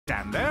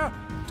stand there.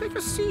 Take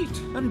a seat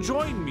and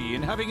join me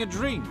in having a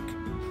drink.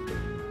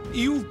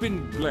 You've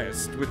been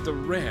blessed with the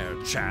rare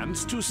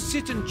chance to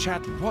sit and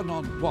chat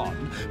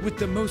one-on-one with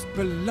the most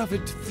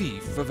beloved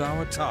thief of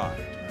our time.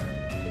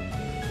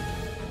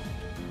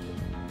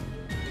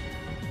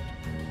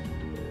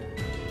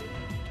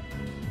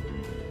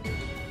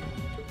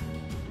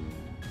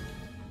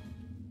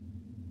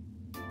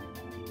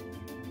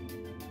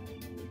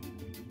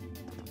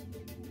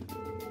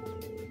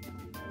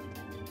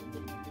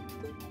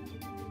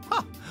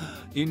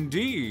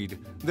 Indeed,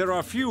 there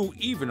are few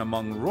even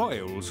among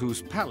royals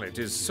whose palate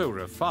is so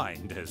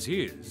refined as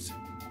his.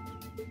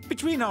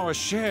 Between our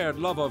shared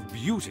love of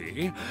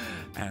beauty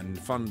and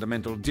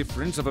fundamental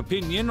difference of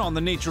opinion on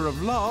the nature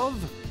of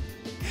love,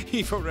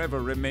 he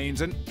forever remains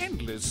an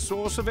endless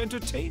source of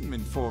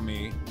entertainment for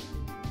me.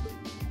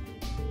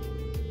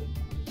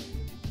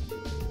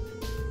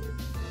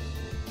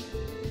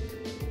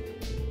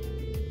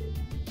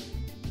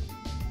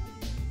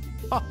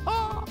 Ha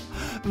ha!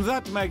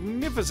 That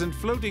magnificent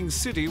floating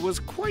city was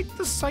quite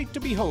the sight to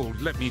behold,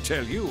 let me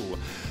tell you.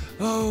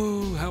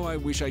 Oh, how I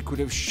wish I could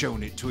have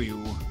shown it to you.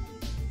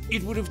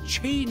 It would have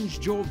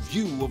changed your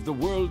view of the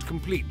world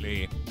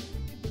completely.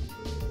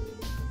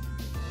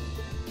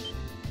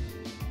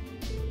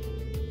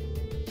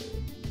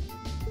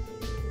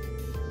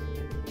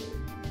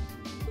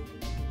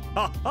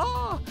 Ha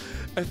ha!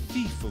 A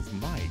thief of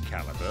my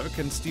caliber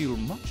can steal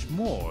much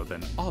more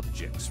than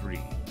objects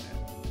read.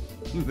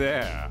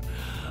 There.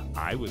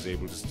 I was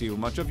able to steal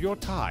much of your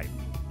time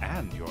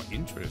and your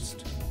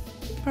interest.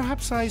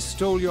 Perhaps I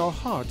stole your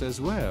heart as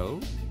well?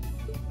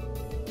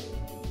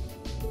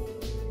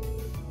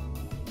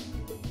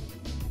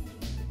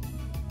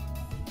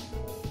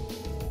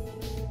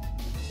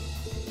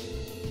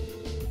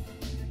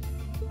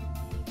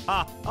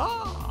 Ha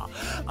ha!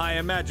 I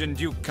imagined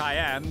Duke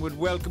Cayenne would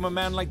welcome a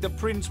man like the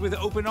Prince with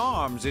open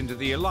arms into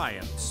the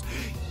Alliance,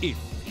 if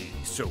he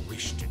so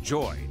wished to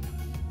join.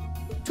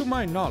 To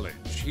my knowledge,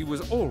 he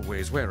was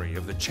always wary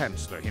of the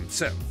Chancellor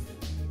himself.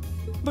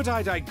 But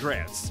I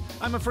digress.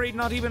 I'm afraid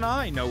not even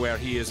I know where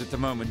he is at the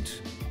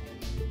moment.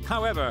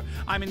 However,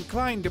 I'm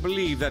inclined to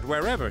believe that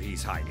wherever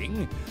he's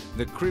hiding,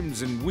 the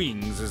Crimson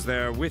Wings is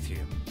there with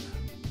him.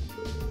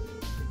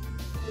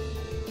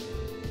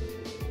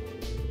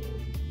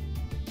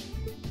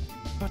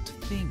 But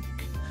think,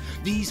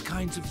 these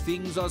kinds of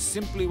things are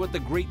simply what the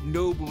great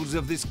nobles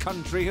of this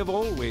country have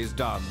always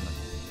done.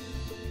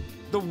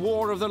 The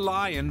War of the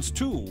Lions,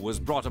 too, was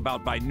brought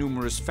about by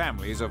numerous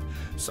families of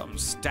some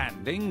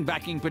standing,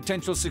 backing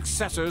potential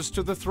successors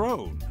to the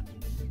throne.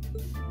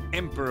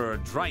 Emperor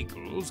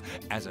Dreikel's,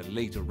 as a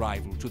late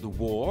arrival to the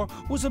war,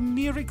 was a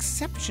mere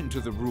exception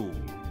to the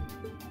rule.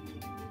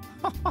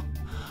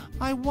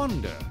 I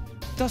wonder,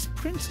 does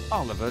Prince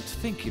Oliver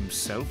think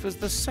himself as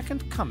the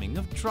second coming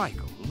of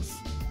Dreikel's?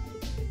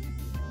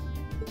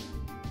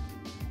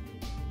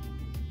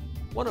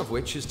 One of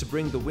which is to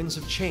bring the winds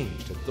of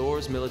change to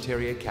Thor's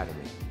military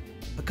academy.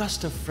 A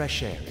gust of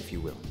fresh air, if you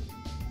will.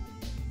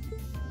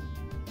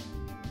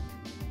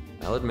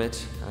 I'll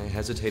admit, I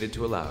hesitated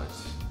to allow it,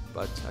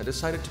 but I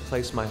decided to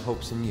place my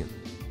hopes in you.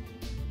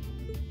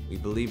 We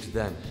believed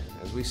then,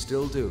 as we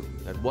still do,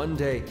 that one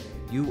day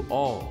you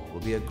all will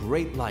be a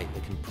great light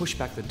that can push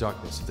back the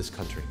darkness of this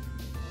country.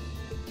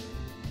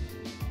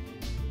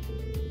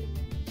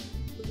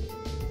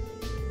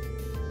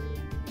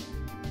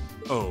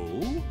 Oh?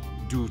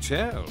 Do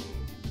tell.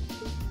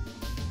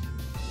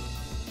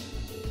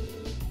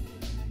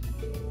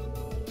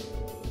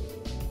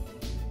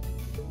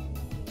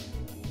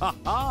 Ha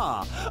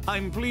ha!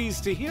 I'm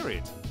pleased to hear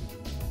it.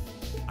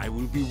 I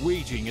will be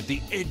waiting at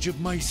the edge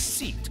of my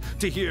seat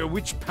to hear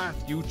which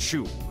path you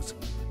choose.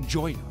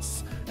 Join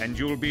us, and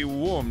you'll be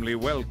warmly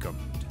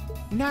welcomed.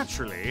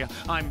 Naturally,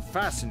 I'm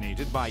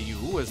fascinated by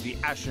you as the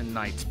Ashen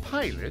Knight's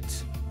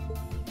pilot.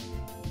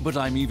 But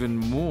I'm even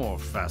more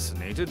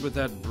fascinated with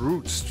that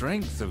brute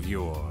strength of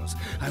yours.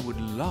 I would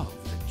love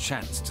the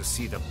chance to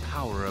see the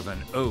power of an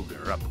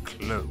ogre up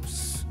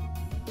close.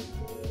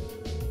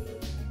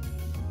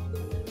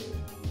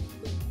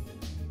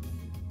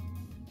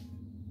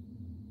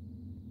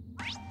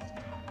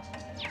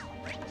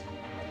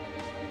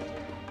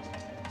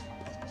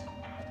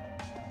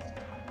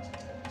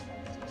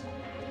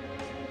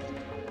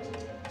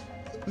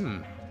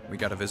 We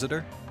got a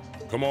visitor?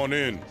 Come on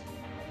in.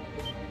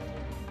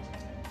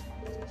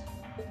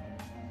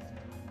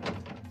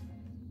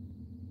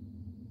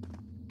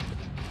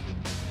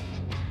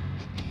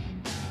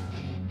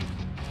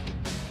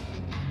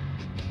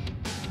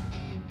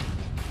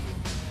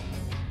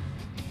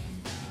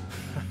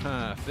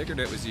 Figured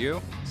it was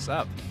you.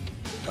 Sup?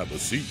 Have a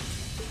seat.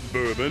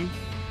 Bourbon?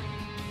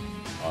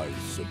 I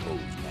suppose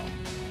not.